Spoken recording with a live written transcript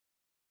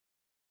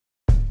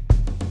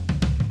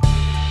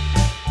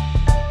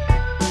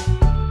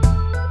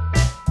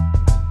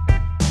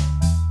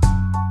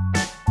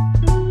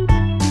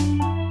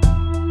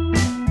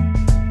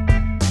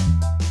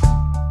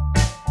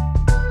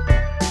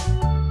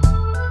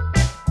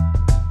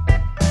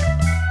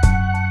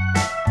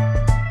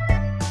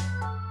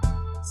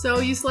So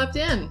you slept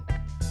in.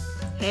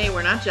 Hey,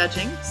 we're not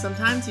judging.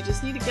 Sometimes you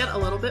just need to get a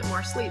little bit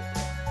more sleep.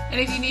 And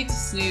if you need to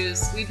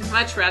snooze, we'd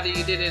much rather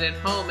you did it at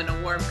home in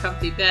a warm,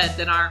 comfy bed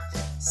than our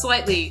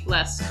slightly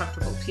less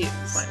comfortable pews.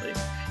 Slightly.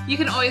 You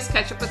can always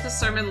catch up with the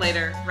sermon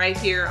later, right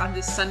here on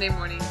this Sunday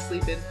morning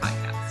Sleep In podcast.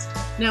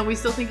 Now, we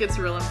still think it's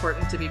real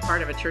important to be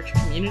part of a church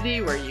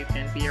community where you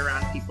can be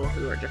around people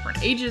who are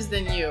different ages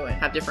than you and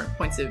have different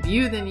points of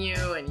view than you,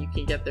 and you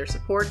can get their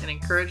support and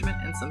encouragement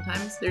and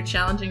sometimes their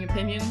challenging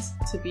opinions,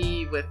 to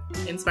be with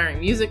inspiring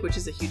music, which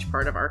is a huge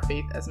part of our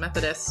faith as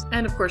Methodists.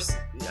 And of course,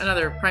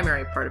 another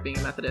primary part of being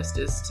a Methodist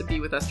is to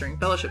be with us during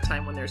fellowship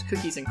time when there's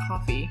cookies and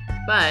coffee.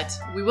 But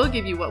we will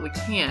give you what we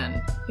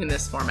can in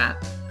this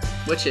format,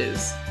 which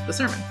is the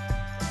sermon.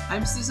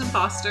 I'm Susan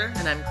Foster.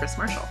 And I'm Chris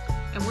Marshall.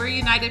 And we're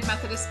United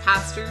Methodist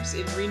pastors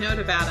in Reno,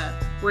 Nevada.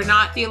 We're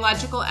not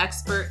theological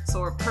experts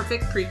or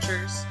perfect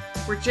preachers.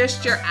 We're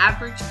just your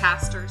average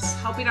pastors,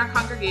 helping our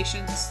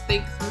congregations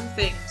think through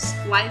things,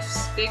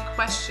 life's big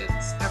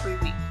questions, every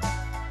week.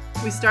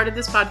 We started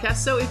this podcast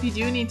so if you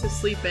do need to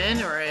sleep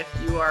in, or if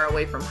you are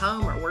away from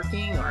home or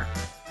working or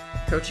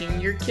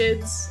coaching your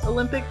kids'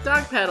 Olympic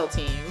dog paddle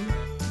team,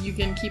 you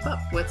can keep up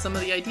with some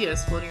of the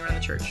ideas floating around the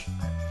church.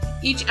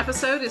 Each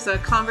episode is a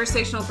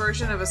conversational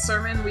version of a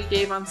sermon we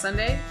gave on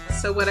Sunday,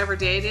 so whatever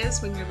day it is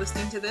when you're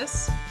listening to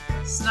this,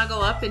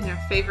 snuggle up in your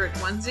favorite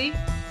onesie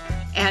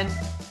and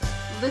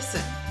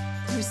listen.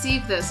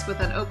 Receive this with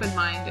an open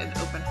mind and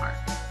open heart.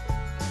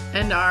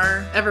 And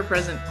our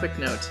ever-present quick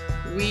note,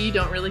 we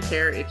don't really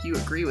care if you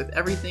agree with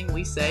everything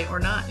we say or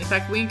not. In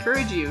fact, we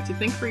encourage you to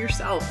think for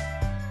yourself.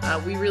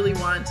 We really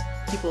want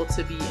people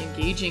to be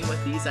engaging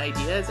with these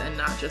ideas and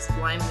not just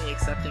blindly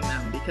accepting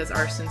them, because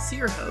our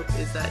sincere hope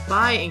is that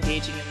by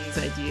engaging in these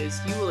ideas,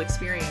 you will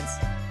experience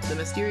the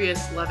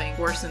mysterious, loving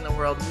force in the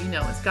world we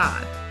know as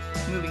God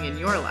moving in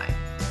your life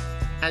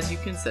as you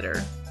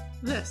consider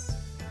this.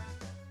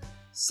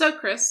 So,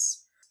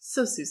 Chris.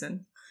 So,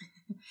 Susan.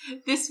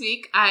 This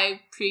week I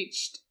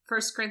preached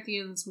 1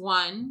 Corinthians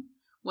 1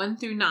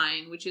 through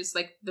 9, which is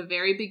like the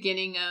very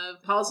beginning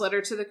of Paul's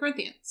letter to the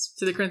Corinthians.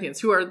 To the Corinthians,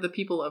 who are the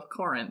people of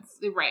Corinth.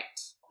 Right.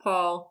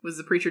 Paul was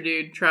the preacher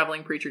dude,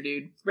 traveling preacher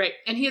dude. Right.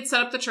 And he had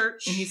set up the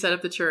church. And he set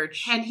up the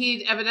church. And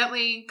he'd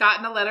evidently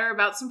gotten a letter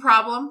about some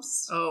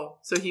problems. Oh,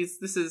 so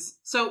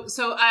So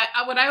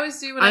what I always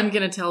do when I'm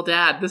going to tell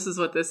Dad, this is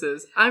what this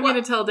is. I'm going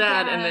to tell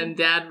Dad, and then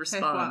Dad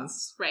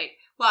responds. Right.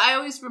 Well, I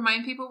always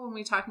remind people when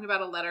we're talking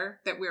about a letter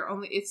that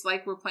it's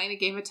like we're playing a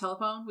game of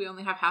telephone. We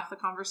only have half the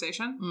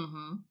conversation.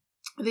 Mm-hmm.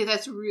 I think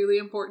that's really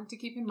important to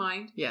keep in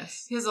mind.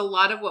 Yes. Because a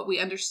lot of what we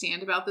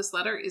understand about this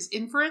letter is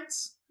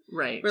inference.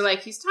 Right. We're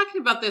like, he's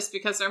talking about this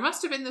because there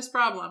must have been this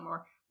problem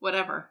or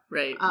whatever.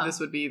 Right. This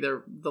would be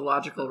the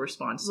logical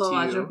response to. The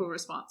logical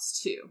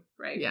response to,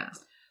 right? Yeah.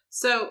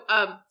 So,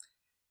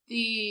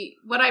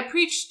 what I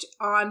preached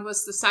on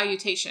was the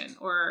salutation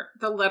or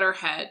the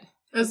letterhead.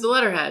 It was the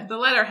letterhead. The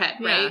letterhead,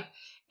 right?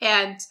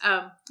 Yeah. And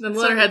the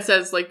letterhead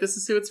says, like, this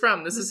is who it's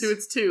from. This is who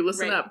it's to.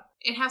 Listen up.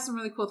 It has some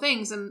really cool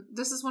things. And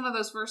this is one of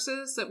those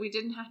verses that we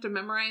didn't have to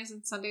memorize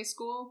in Sunday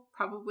school.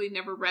 Probably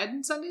never read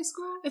in Sunday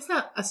school. It's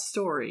not a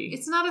story.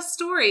 It's not a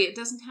story. It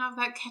doesn't have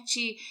that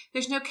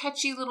there's no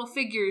catchy little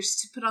figures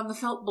to put on the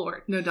felt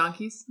board. No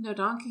donkeys? No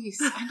donkeys.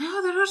 I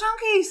know, there are no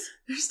donkeys.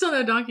 There's still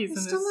no donkeys in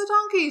this. There's still no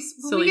donkeys.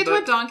 When we get book.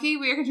 to a donkey,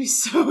 we are going to be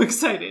so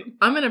excited.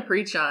 I'm going to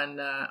preach on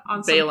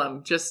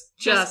Balaam, just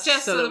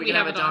so that we can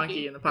have a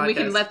donkey in the podcast. And we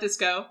can let this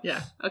go?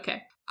 Yeah.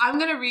 Okay. I'm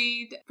going to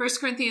read 1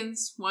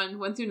 Corinthians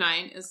 1 through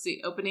 9 as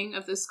the opening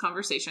of this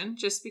conversation,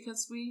 just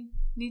because we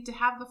need to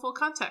have the full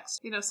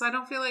context, so I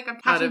don't feel like I'm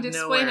having to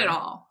explain it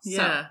all.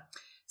 Yeah.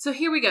 So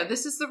here we go.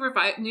 This is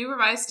the New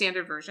Revised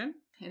Standard Version,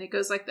 and it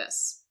goes like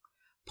this.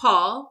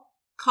 Paul,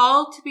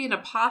 called to be an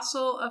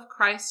apostle of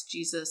Christ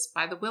Jesus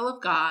by the will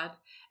of God,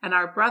 and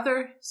our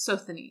brother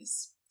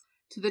Sosthenes,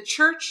 to the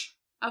church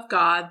of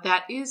God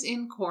that is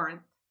in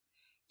Corinth,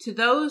 to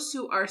those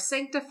who are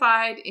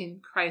sanctified in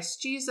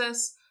Christ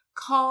Jesus,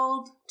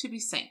 called to be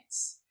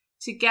saints,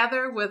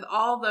 together with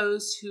all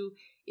those who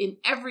in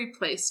every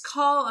place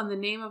call on the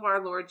name of our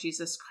Lord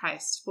Jesus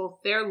Christ, both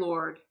their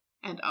Lord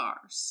and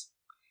ours.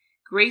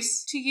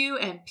 Grace to you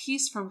and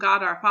peace from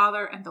God our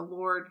Father and the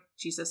Lord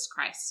Jesus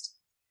Christ.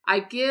 I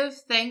give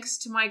thanks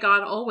to my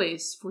God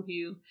always for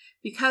you,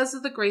 because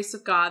of the grace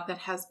of God that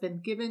has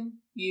been given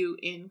you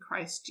in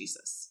Christ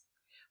Jesus.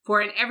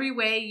 For in every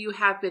way you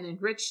have been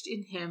enriched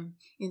in him,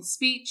 in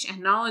speech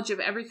and knowledge of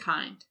every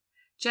kind,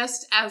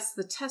 just as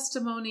the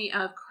testimony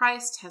of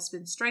Christ has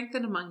been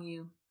strengthened among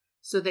you,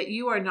 so that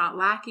you are not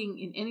lacking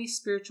in any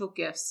spiritual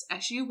gifts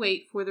as you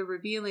wait for the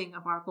revealing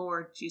of our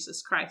Lord Jesus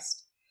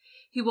Christ.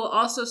 He will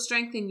also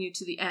strengthen you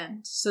to the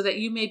end, so that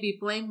you may be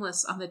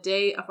blameless on the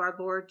day of our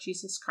Lord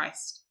Jesus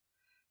Christ.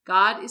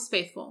 God is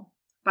faithful.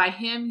 By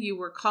him you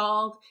were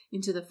called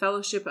into the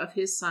fellowship of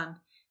his Son,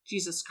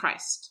 Jesus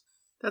Christ.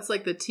 That's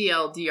like the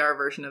TLDR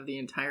version of the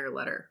entire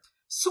letter.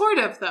 Sort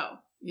of, though.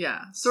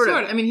 Yeah, sort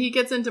of. I mean, he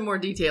gets into more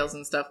details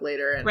and stuff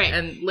later. And, right.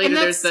 And later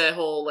there's the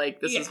whole, like,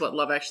 this is what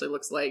love actually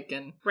looks like.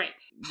 And right.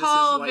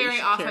 Paul very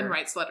often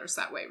writes letters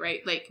that way,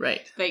 right? Like,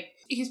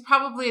 he's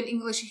probably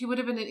he would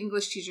have been an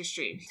English teacher's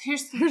dream.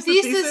 Here's the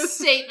thesis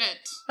statement.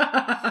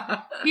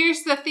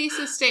 Here's the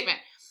thesis statement.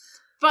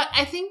 But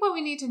I think what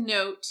we need to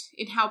note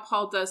in how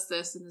Paul does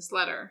this in this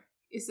letter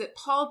is that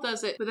Paul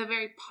does it with a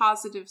very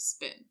positive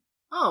spin.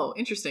 Oh,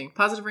 interesting.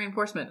 Positive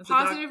reinforcement. It's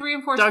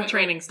reinforcement. Dog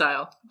training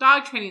style.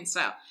 Dog training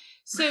style.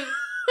 So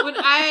where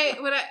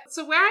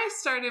I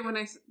started when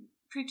I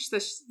preached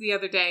this the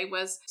other day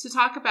was to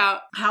talk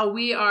about how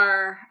we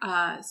are,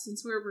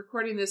 since we're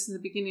recording this in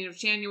the beginning of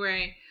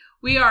January,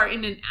 we are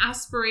in an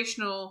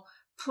aspirational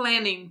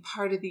planning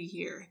part of the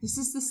year. This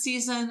is the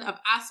season of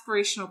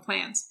aspirational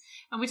plans.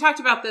 And we talked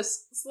about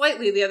this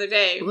slightly the other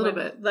day. A little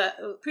bit.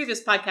 The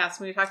previous podcast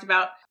when we talked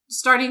about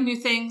starting new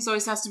things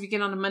always has to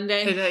begin on a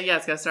Monday. Yeah,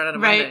 it's got to start on a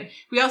Monday.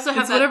 We also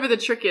have whatever the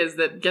trick is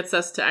that gets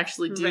us to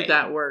actually do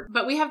that work.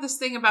 But we have this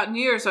thing about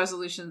New Year's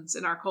resolutions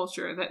in our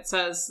culture that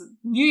says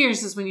New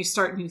Year's is when you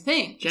start new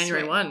things.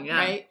 January 1, yeah.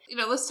 Right?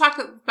 Let's talk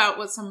about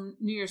what some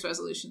New Year's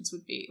resolutions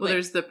would be. Well,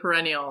 there's the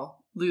perennial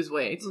lose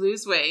weight.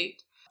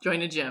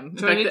 Join a gym.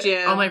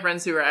 All my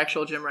friends who are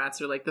actual gym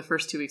rats are like, the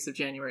first 2 weeks of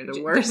January,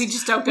 the worst. We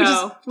just don't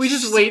go. We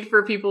just wait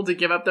for people to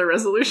give up their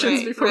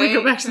resolutions before we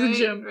go back to the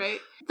gym. Right.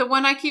 The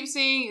one I keep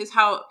seeing is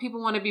how people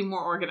want to be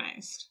more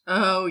organized.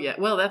 Oh, yeah.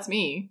 Well, that's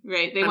me.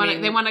 Right. They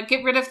want to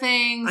get rid of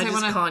things. I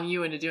just con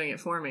you into doing it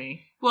for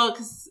me. Well,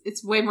 because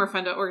it's way more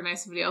fun to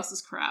organize somebody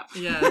else's crap.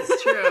 Yeah,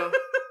 that's true.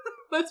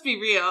 Let's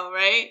be real,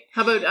 right?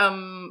 How about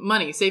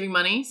money? Saving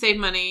money? Save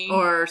money.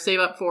 Or save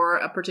up for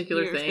a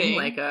particular thing.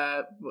 Like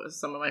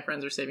some of my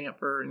friends are saving up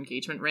for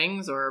engagement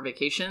rings or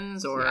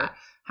vacations or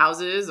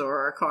houses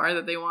or a car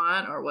that they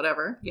want or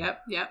whatever.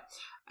 Yep.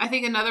 I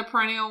think another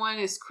perennial one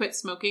is quit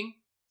smoking.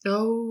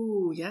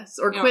 Oh, yes.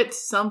 Or quit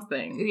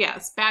something.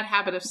 Yes, bad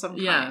habit of some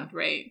kind,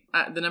 right?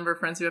 The number of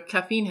friends who have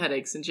caffeine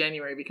headaches in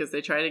January because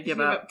they try to give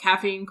up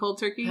caffeine cold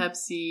turkey,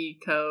 Pepsi,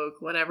 Coke,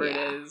 whatever it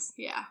is.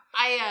 Yeah.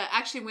 I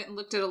actually went and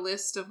looked at a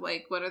list of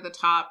like what are the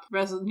top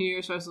New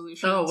Year's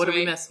resolutions. Oh, what did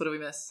we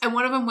miss? And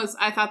one of them was,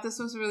 I thought this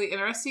was really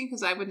interesting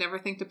because I would never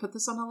think to put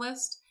this on a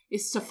list,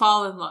 is to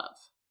fall in love.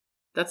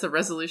 That's a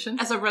resolution?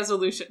 As a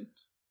resolution.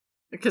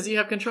 Because you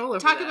have control over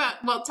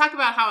that. Talk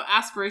about how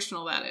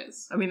aspirational that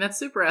is. I mean, that's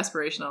super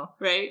aspirational.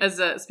 Right. As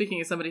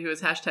speaking as somebody who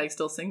is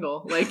 #still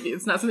single, like,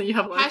 it's not something you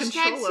have a lot of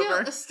control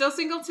over. Still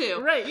single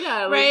too. Right,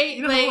 yeah. Like, right.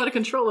 You don't have a lot of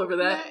control over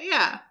that.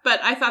 Yeah.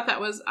 But I thought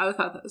that was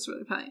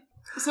really funny.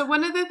 So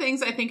one of the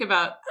things I think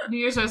about New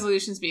Year's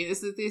resolutions being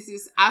is that there's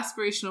this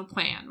aspirational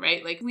plan,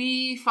 right? Like,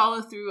 we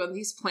follow through on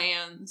these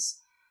plans.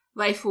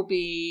 Life will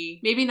be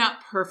maybe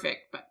not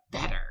perfect, but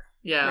better.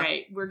 Yeah.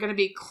 Right. We're going to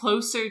be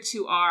closer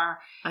to our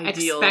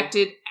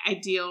expected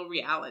ideal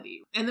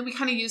reality. And then we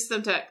kind of use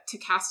them to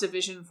cast a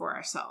vision for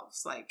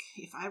ourselves. Like,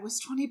 if I was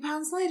 20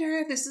 pounds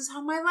lighter, this is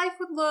how my life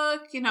would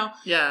look,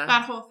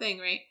 that whole thing,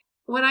 right?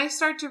 When I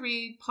start to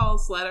read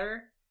Paul's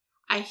letter,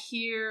 I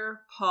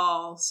hear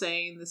Paul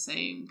saying the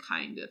same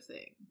kind of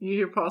thing. You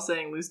hear Paul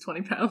saying lose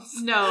 20 pounds?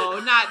 No,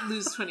 not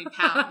lose 20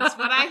 pounds.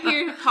 What I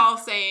hear Paul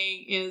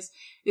saying is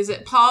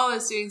that Paul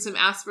is doing some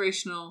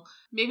aspirational,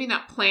 maybe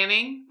not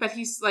planning, but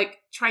he's like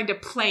trying to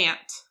plant.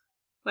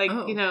 Like,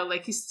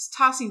 like he's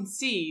tossing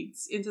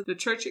seeds into the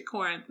church at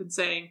Corinth and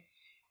saying,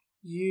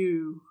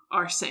 you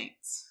are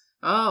saints.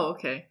 Oh,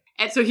 okay.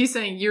 And so he's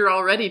saying you're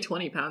already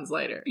 20 pounds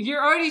lighter.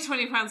 You're already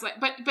 20 pounds lighter.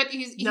 But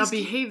he's now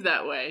behave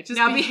that way. Just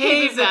now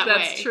behave that way.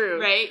 That's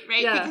true. Right?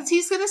 Yeah. Because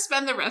he's going to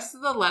spend the rest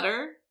of the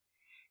letter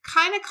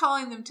kind of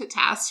calling them to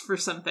task for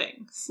some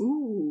things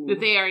that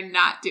they are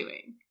not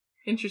doing.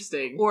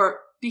 Interesting. Or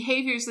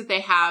behaviors that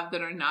they have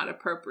that are not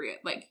appropriate.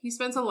 Like, he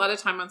spends a lot of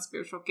time on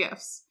spiritual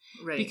gifts.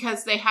 Right.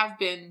 Because they have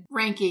been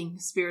ranking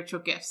spiritual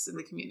gifts in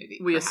the community.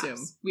 We assume,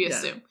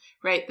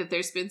 right? That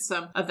there's been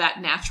some of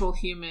that natural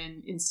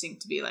human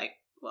instinct to be like,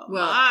 well,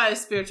 my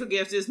spiritual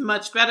gift is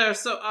much better,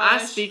 so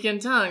I speak in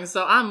tongues,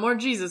 so I'm more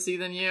Jesus-y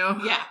than you.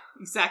 Yeah,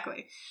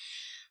 exactly.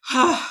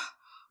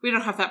 We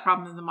don't have that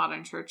problem in the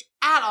modern church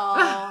at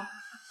all.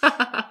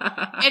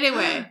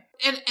 Anyway,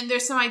 and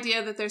there's some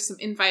idea that there's some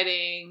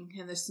infighting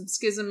and there's some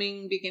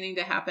schisming beginning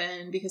to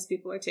happen because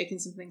people are taking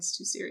some things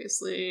too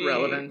seriously.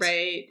 Relevant.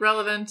 Right.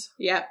 Relevant.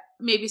 Yep.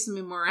 Maybe some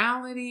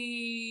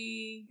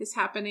immorality is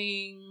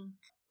happening.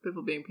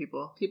 People being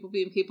people. People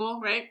being people,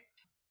 right?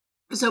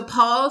 So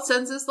Paul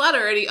sends this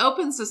letter and he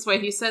opens this way.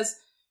 He says,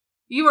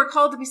 you are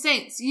called to be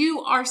saints. You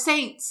are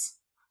saints.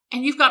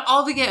 And you've got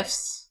all the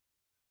gifts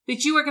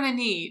that you are going to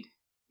need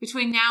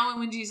between now and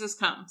when Jesus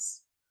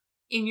comes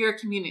in your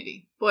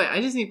community. Boy,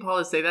 I just need Paul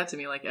to say that to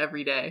me like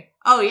every day.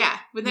 Oh, yeah.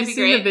 Wouldn't that be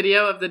great? You've seen the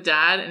video of the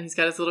dad and he's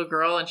got his little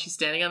girl and she's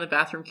standing on the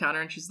bathroom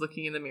counter and she's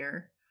looking in the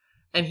mirror.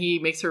 And he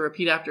makes her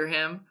repeat after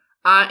him,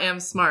 I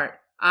am smart.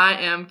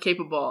 I am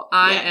capable.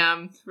 I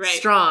am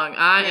strong.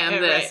 I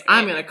am this.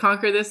 I'm going to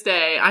conquer this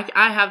day.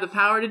 I have the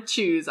power to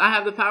choose. I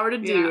have the power to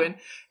do. Yeah. And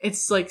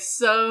it's like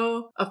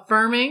so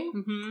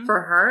affirming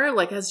for her.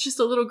 Like, as just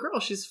a little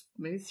girl, she's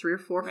maybe 3 or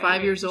 4 or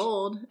 5 years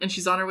old and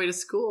she's on her way to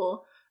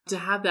school. to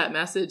have that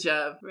message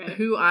of Right.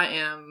 who I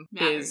am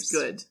Matters. is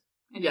good.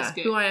 It yeah, is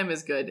good. who I am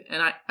is good.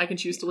 And I can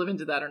choose to live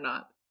into that or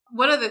not.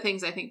 One of the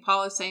things I think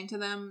Paul is saying to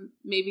them,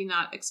 maybe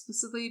not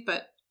explicitly,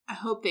 but I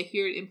hope they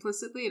hear it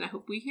implicitly, and I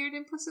hope we hear it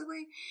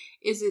implicitly,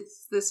 is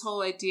it's this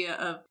whole idea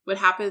of what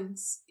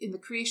happens in the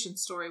creation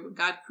story when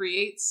God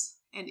creates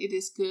and it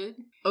is good.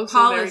 Oh, so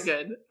Paul very is,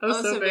 good.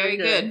 so very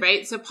good,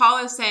 right? So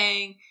Paul is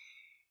saying,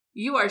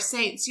 you are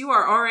saints. You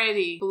are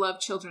already beloved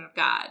children of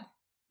God.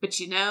 But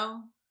you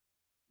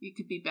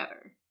could be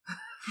better.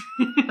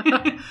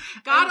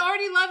 God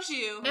already loves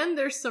you. And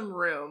there's some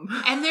room.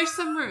 And there's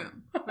some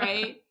room,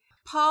 right?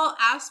 Paul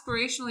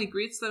aspirationally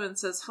greets them and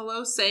says,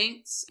 hello,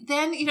 saints.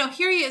 Then,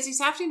 here he is. He's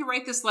having to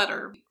write this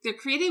letter. They're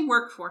creating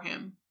work for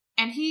him.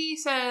 And he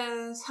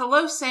says,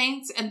 hello,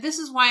 saints. And this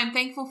is why I'm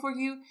thankful for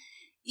you.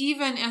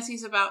 Even as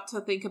he's about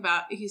to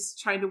he's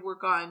trying to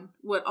work on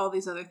what all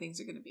these other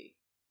things are going to be.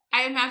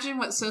 I imagine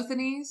what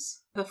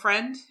Sosthenes, the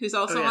friend who's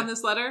also on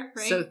this letter,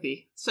 right?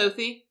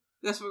 Sophie.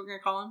 That's what we're going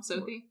to call him,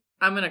 Sophie.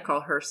 I'm going to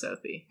call her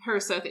Sophie.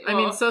 Sophie. I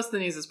mean,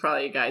 Sosthenes is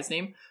probably a guy's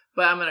name,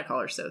 but I'm going to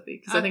call her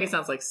Sophie because I think it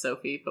sounds like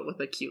Sophie, but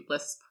with a cute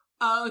lisp.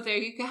 Oh, there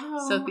you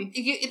go.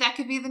 Sophie. That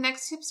could be the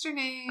next hipster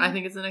name. I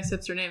think it's the next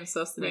hipster name,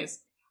 Sosthenes.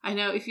 Right. I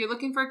know, if you're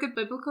looking for a good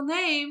biblical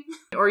name.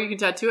 Or you can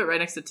tattoo it right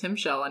next to Tim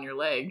Shell on your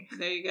leg.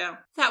 There you go.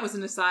 That was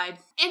an aside.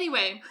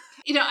 Anyway,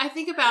 I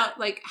think about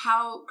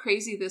how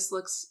crazy this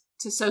looks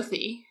to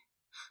Sophie.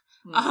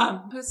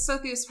 Because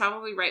Sophie is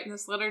probably writing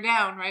this letter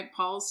down, right?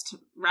 Paul's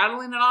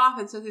rattling it off,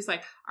 and Sophie's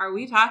like, are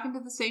we talking to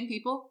the same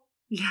people?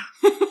 Yeah.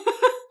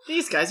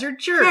 These guys are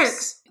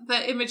jerks.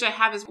 The image I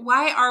have is,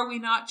 why are we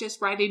not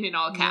just writing in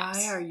all caps?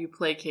 Why are you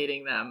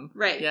placating them?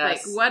 Right.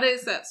 Yes. Like, what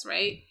is this,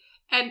 right?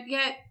 And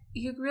yet,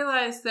 you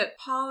realize that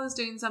Paul is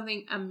doing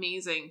something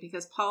amazing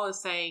because Paul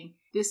is saying,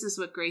 this is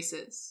what grace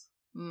is.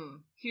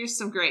 Here's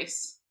some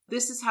grace.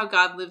 This is how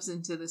God lives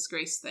into this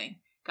grace thing.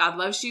 God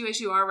loves you as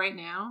you are right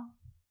now,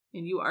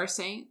 and you are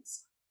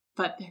saints,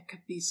 but there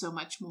could be so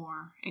much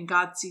more. And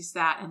God sees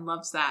that and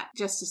loves that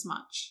just as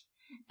much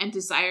and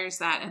desires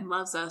that and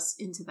loves us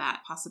into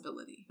that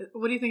possibility.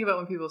 What do you think about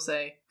when people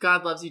say,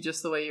 God loves you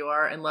just the way you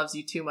are and loves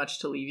you too much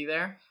to leave you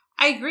there?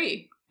 I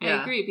agree. Yeah.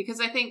 I agree,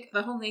 because I think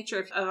the whole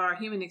nature of our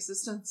human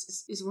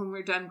existence is when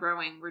we're done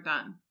growing, we're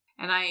done.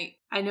 And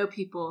I know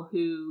people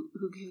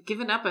who've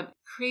given up at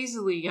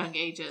crazily young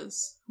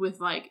ages with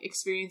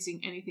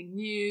experiencing anything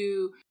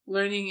new,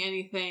 learning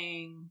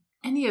anything,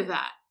 any of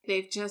that.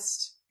 They've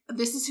just,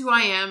 this is who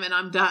I am and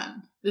I'm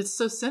done. It's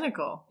so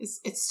cynical.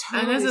 It's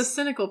totally... And as a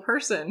cynical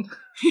person,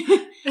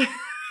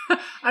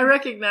 I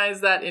recognize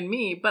that in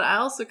me, but I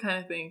also kind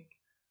of think,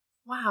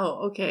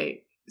 wow,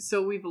 okay,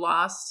 so we've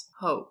lost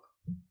hope.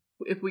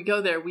 If we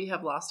go there, we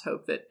have lost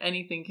hope that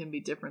anything can be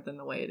different than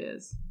the way it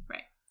is.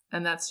 Right.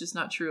 And that's just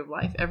not true of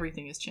life.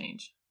 Everything has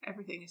changed.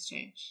 Everything has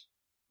changed.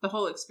 The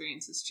whole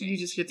experience has changed. You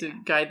just get to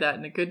guide that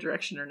in a good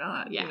direction or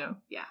not. Yeah.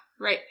 Yeah.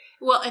 Right.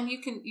 Well, and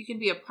you can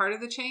be a part of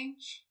the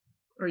change.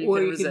 Or you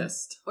can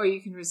resist. Or you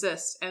can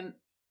resist. And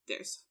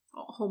there's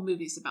whole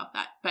movies about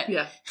that. But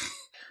yeah.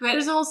 But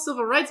there's whole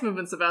civil rights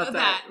movements about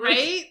that.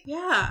 Right?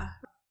 Yeah.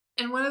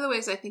 And one of the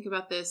ways I think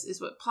about this is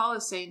what Paul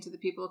is saying to the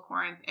people of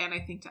Corinth, and I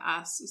think to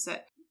us, is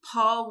that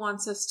Paul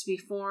wants us to be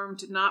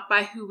formed not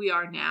by who we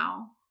are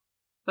now,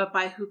 but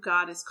by who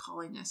God is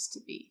calling us to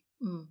be.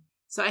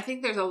 So I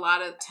think there's a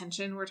lot of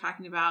tension we're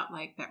talking about,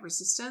 that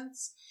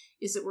resistance.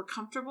 Is that we're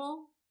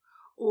comfortable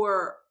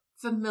or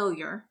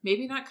familiar,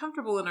 maybe not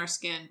comfortable in our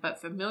skin, but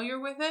familiar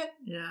with it.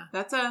 Yeah.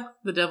 That's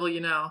the devil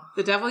you know.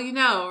 The devil you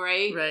know,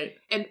 right? Right.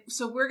 And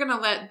so we're going to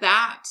let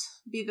that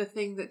be the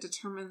thing that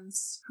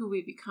determines who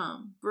we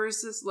become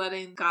versus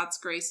letting God's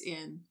grace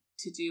in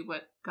to do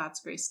what God's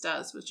grace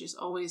does, which is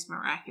always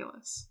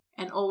miraculous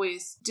and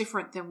always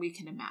different than we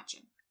can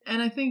imagine.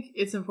 And I think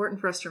it's important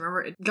for us to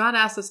remember, God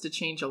asks us to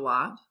change a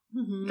lot.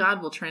 Mm-hmm.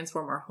 God will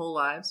transform our whole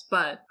lives,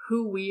 but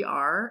who we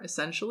are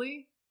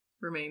essentially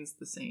remains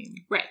the same.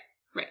 Right.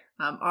 Right.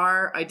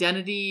 Our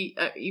identity,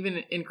 even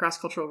in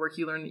cross-cultural work,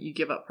 you learn that you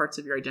give up parts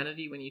of your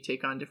identity when you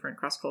take on different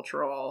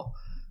cross-cultural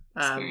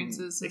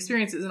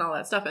experiences and all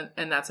that stuff.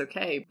 And that's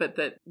okay. But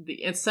that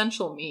the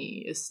essential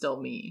me is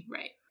still me.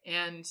 Right.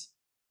 And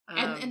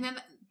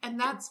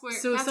that's where,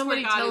 so if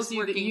somebody tells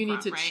you that you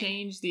need to right?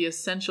 change the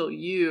essential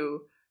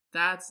you,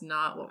 that's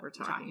not what we're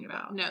talking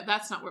about. No,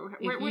 that's not what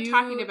we're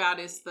talking about.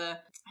 Is I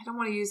don't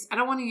want to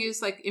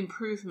use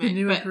improvement. The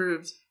new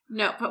improved.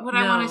 No, but what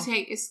I want to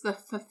take is the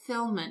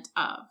fulfillment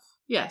of.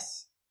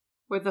 Yes.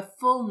 Where the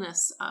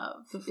fullness of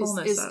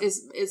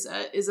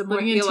is a more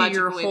living theological into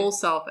your way whole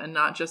self and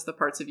not just the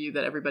parts of you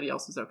that everybody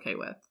else is okay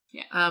with.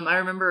 Yeah. I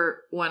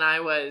remember when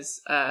I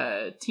was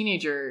a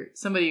teenager,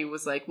 somebody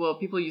was like, well,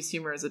 people use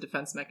humor as a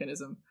defense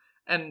mechanism.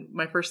 And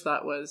my first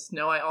thought was,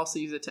 no, I also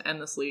use it to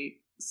endlessly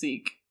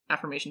seek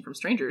affirmation from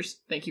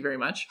strangers. Thank you very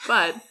much.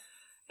 But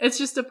it's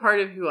just a part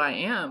of who I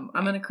am.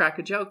 I'm going to crack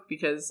a joke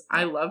because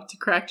I love to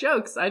crack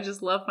jokes. I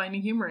just love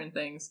finding humor in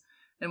things.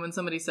 And when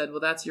somebody said, well,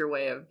 that's your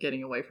way of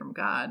getting away from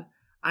God,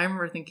 I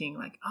remember thinking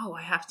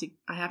I have to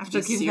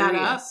be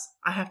serious.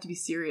 I have to be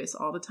serious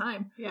all the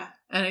time. Yeah.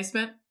 And I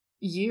spent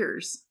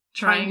years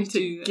trying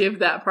to give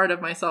that part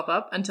of myself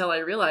up until I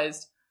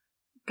realized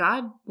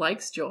God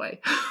likes joy.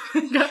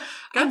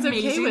 God's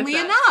okay with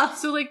that. Enough.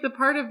 So like the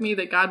part of me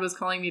that God was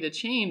calling me to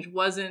change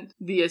wasn't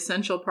the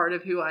essential part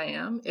of who I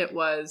am. It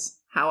was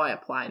how I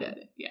applied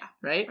it. Yeah.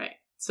 Right? Right.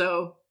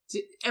 So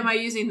am I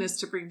using this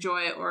to bring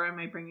joy, or am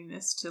I bringing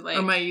this to like... Or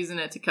am I using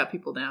it to cut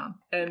people down?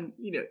 And,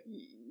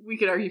 we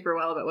could argue for a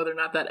while about whether or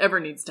not that ever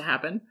needs to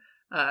happen.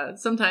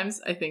 Sometimes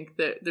I think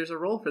that there's a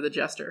role for the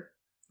jester,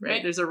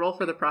 right? There's a role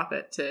for the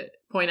prophet to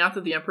point out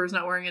that the emperor's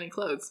not wearing any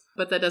clothes,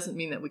 but that doesn't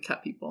mean that we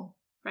cut people.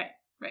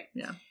 Right.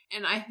 Yeah.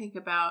 And I think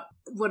about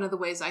one of the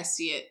ways I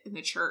see it in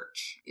the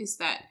church is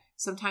that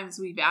sometimes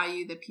we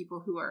value the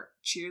people who are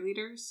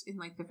cheerleaders in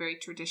like the very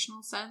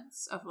traditional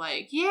sense of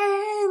like,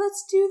 yay,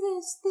 let's do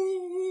this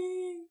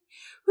thing.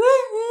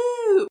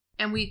 Woohoo!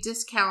 And we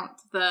discount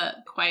the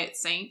quiet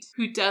saint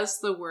who does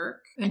the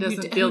work. And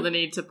doesn't feel the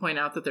need to point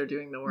out that they're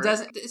doing the work.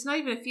 It's not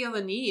even a feel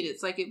the need.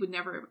 It's like it would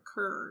never have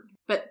occurred.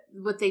 But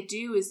what they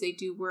do is they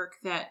do work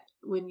that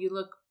when you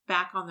look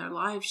back on their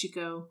lives, you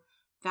go,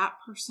 that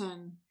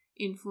person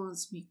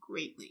influenced me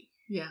greatly.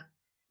 Yeah.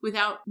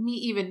 Without me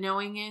even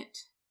knowing it.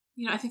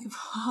 I think of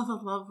all the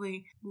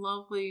lovely,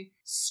 lovely,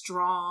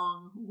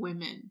 strong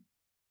women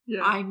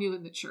I knew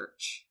in the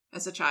church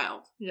as a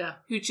child. Yeah.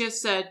 Who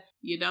just said,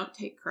 you don't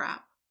take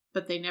crap.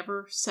 But they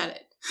never said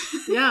it.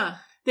 Yeah.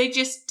 They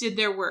just did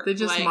their work. They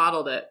just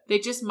modeled it. They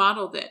just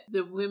modeled it.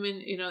 The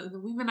women, the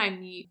women I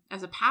meet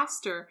as a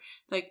pastor,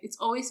 like it's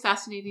always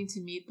fascinating to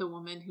meet the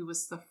woman who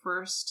was the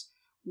first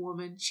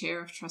woman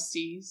chair of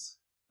trustees.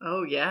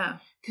 Oh, yeah.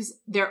 Because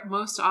they're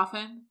most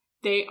often,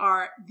 they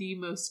are the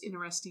most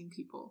interesting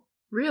people.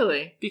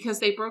 Really? Because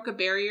they broke a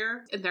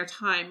barrier in their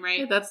time, right?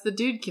 Yeah, that's the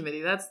dude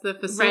committee. That's the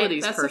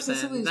facilities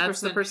person.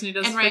 That's the person who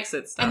does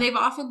fix-it stuff. And they've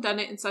often done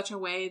it in such a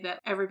way that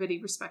everybody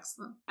respects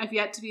them. I've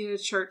yet to be in a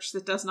church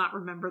that does not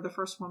remember the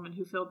first woman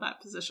who filled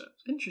that position.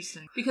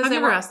 Interesting. Because I've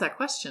never asked that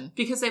question.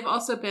 Because they've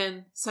also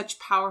been such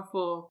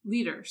powerful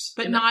leaders,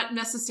 but not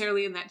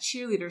necessarily in that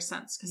cheerleader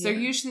sense. Because they're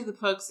usually the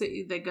folks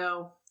that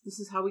go, this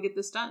is how we get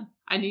this done.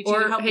 I need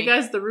you to help me. Hey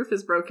guys, the roof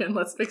is broken.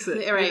 Let's fix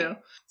it. Right.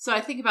 So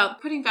I think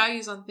about putting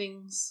values on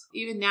things,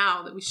 even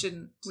now, that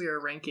we are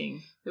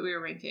ranking.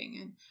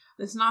 And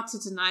it's not to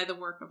deny the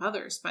work of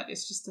others, but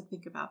it's just to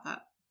think about that.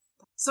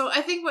 So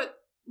I think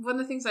one of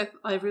the things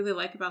I really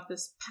like about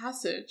this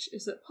passage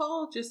is that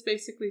Paul just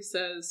basically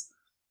says,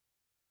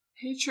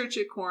 hey, church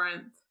at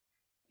Corinth,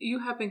 you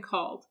have been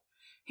called.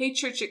 Hey,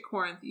 church at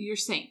Corinth, you're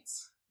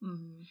saints.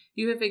 Mm-hmm.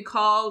 You have been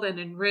called and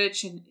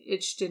enriched and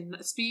enriched in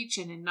speech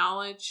and in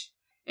knowledge,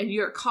 and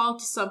you're called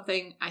to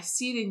something. I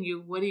see it in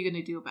you. What are you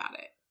going to do about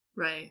it?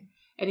 Right.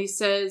 And he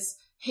says,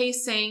 hey,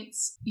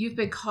 saints, you've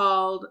been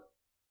called.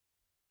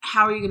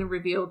 How are you going to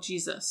reveal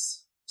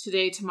Jesus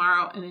today,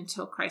 tomorrow, and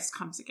until Christ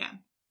comes again?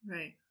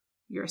 Right.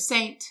 You're a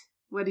saint.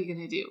 What are you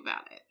going to do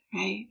about it?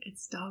 Right?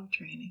 It's dog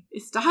training.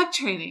 It's dog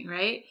training,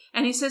 right?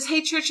 And he says,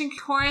 hey, church in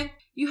Corinth,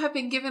 you have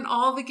been given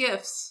all the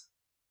gifts.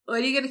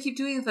 What are you going to keep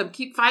doing with them?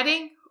 Keep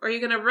fighting? Or are you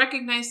going to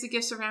recognize the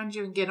gifts around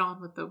you and get on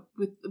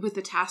with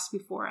the task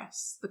before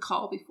us, the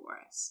call before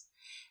us?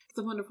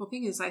 The wonderful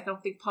thing is, I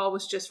don't think Paul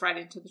was just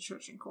writing to the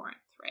church in Corinth,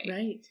 right?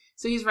 Right.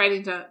 So he's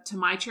writing to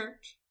my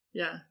church.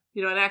 Yeah.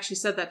 And I actually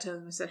said that to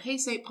him. I said, hey,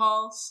 St.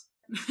 Paul's,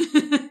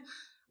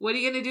 what are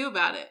you going to do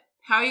about it?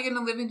 How are you going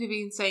to live into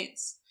being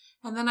saints?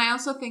 And then I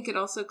also think it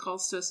also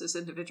calls to us as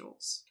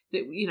individuals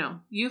that,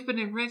 you've been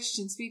enriched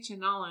in speech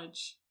and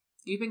knowledge.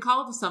 You've been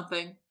called to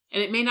something,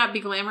 and it may not be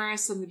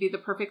glamorous and be the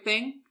perfect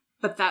thing,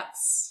 but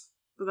that's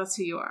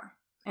who you are.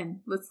 And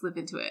let's live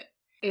into it.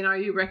 And are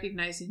you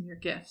recognizing your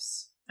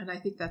gifts? And I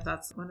think that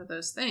that's one of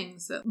those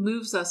things that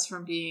moves us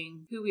from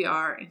being who we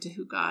are into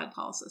who God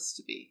calls us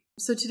to be.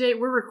 So today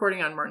we're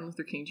recording on Martin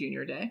Luther King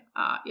Jr. Day.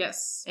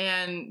 Yes.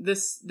 And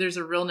there's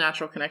a real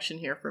natural connection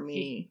here for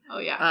me. Oh,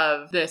 yeah.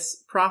 Of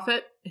this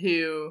prophet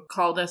who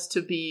called us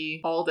to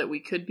be all that we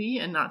could be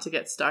and not to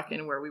get stuck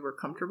in where we were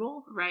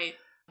comfortable. Right.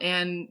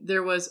 And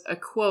there was a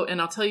quote,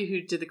 and I'll tell you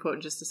who did the quote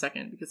in just a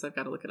second because I've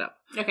got to look it up.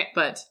 Okay.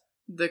 But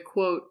the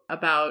quote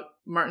about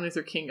Martin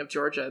Luther King of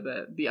Georgia,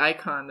 the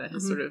icon that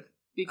has sort of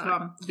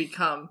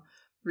become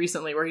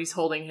recently, where he's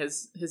holding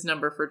his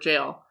number for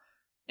jail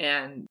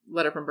and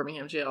letter from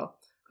Birmingham jail.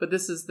 But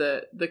this is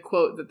the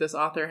quote that this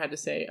author had to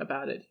say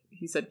about it.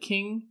 He said,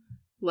 King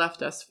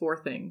left us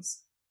 4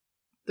 things.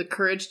 The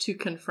courage to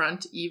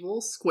confront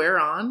evil square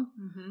on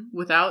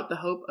without the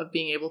hope of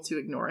being able to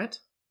ignore it.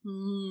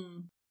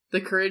 Mm. The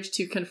courage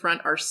to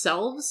confront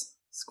ourselves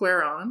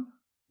square on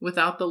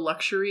without the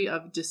luxury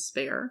of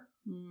despair,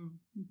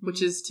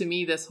 which is to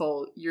me this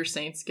whole you're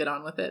saints, get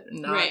on with it,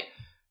 and not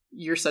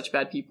you're such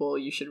bad people,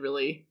 you should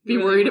really be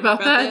worried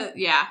about that.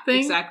 Yeah, thing.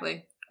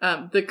 Exactly.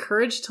 The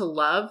courage to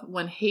love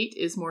when hate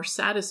is more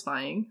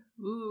satisfying.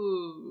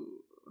 Ooh.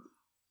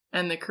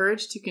 And the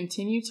courage to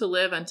continue to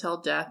live until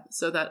death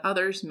so that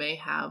others may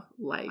have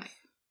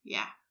life.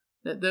 Yeah.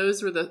 That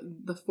those were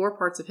the 4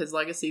 parts of his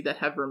legacy that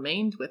have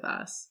remained with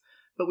us.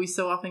 But we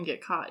so often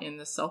get caught in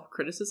the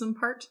self-criticism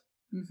part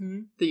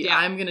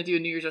I'm going to do a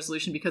New Year's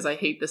resolution because I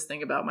hate this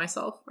thing about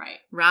myself. Right.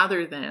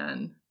 Rather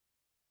than,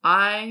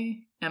 I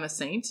am a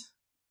saint.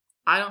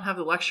 I don't have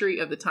the luxury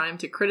of the time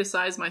to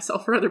criticize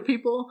myself or other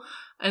people.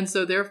 And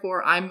so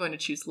therefore, I'm going to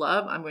choose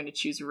love. I'm going to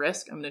choose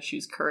risk. I'm going to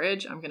choose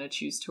courage. I'm going to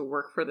choose to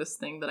work for this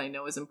thing that I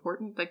know is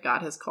important, that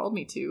God has called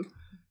me to,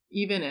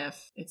 even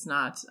if it's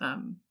not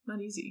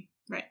easy.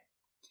 Right.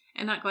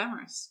 And not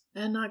glamorous.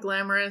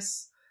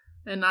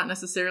 And not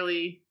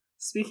necessarily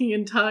speaking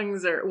in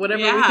tongues or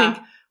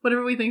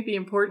whatever we think the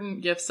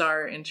important gifts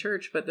are in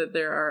church, but that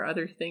there are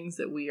other things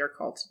that we are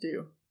called to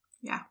do.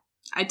 Yeah.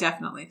 I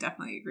definitely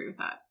agree with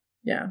that.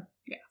 Yeah.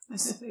 Yeah. I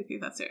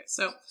think that's it.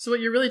 So what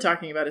you're really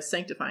talking about is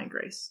sanctifying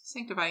grace.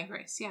 Sanctifying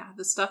grace. Yeah.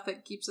 The stuff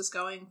that keeps us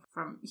going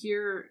from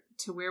here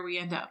to where we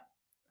end up.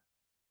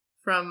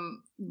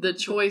 From the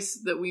choice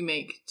that we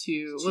make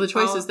the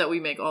choices that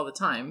we make all the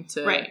time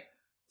to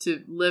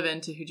live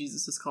into who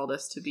Jesus has called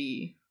us to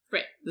be.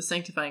 Right. The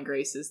sanctifying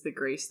grace is the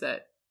grace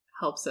that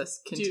helps us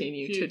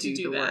continue to do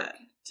the work,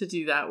 to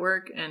do that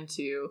work, and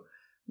to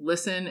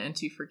listen and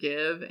to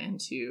forgive and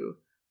to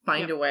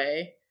find a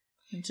way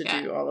and to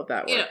do all of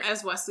that work.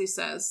 As Wesley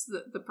says,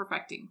 the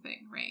perfecting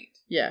thing, right?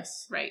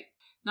 Yes. Right.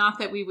 Not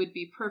that we would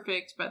be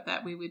perfect, but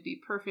that we would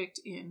be perfect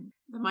in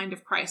the mind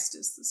of Christ,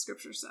 as the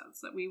scripture says,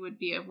 that we would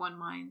be of one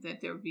mind,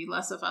 that there would be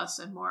less of us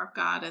and more of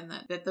God, and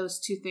that those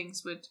two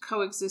things would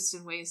coexist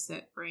in ways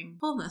that bring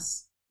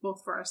fullness,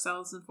 both for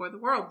ourselves and for the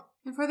world,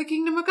 and for the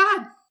kingdom of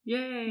God.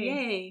 Yay.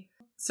 Yay.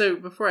 So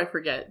before I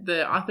forget,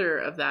 the author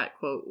of that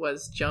quote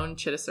was Joan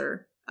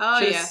Chittister. Oh,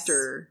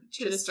 Chittister.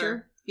 Yes.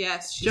 Chittister.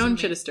 Yes. Joan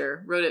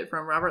Chittister wrote it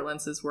from Robert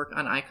Lentz's work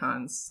on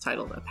icons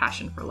titled A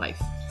Passion for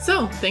Life.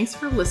 So thanks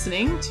for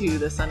listening to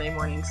the Sunday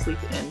Morning Sleep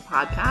In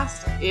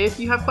podcast. If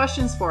you have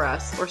questions for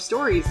us or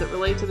stories that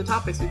relate to the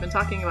topics we've been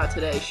talking about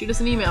today, shoot us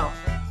an email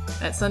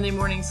at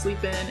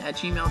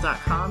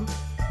sundaymorningsleepin@gmail.com.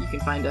 You can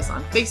find us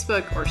on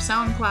Facebook or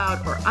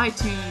SoundCloud or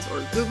iTunes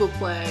or Google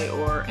Play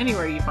or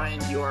anywhere you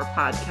find your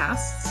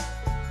podcasts.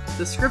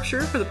 The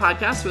scripture for the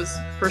podcast was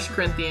 1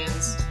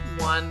 Corinthians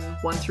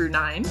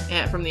 1:1-9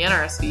 from the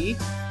NRSV,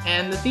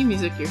 and the theme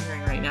music you're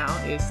hearing right now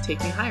is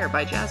Take Me Higher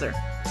by Jazzer.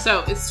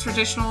 So it's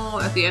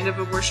traditional at the end of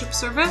a worship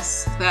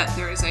service that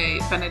there is a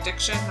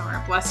benediction or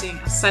a blessing,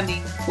 a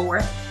sending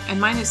forth, and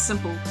mine is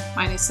simple.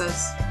 Mine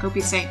says, go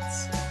be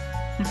saints.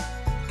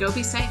 Go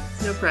be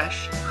saints. No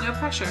pressure. No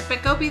pressure.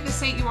 But go be the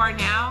saint you are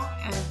now,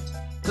 and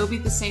go be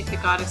the saint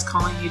that God is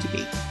calling you to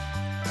be.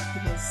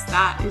 Because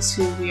that is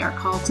who we are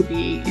called to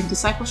be in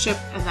discipleship,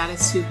 and that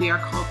is who we are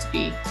called to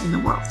be in the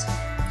world.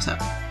 So,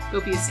 go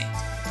be a saint.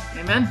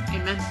 Amen.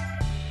 Amen.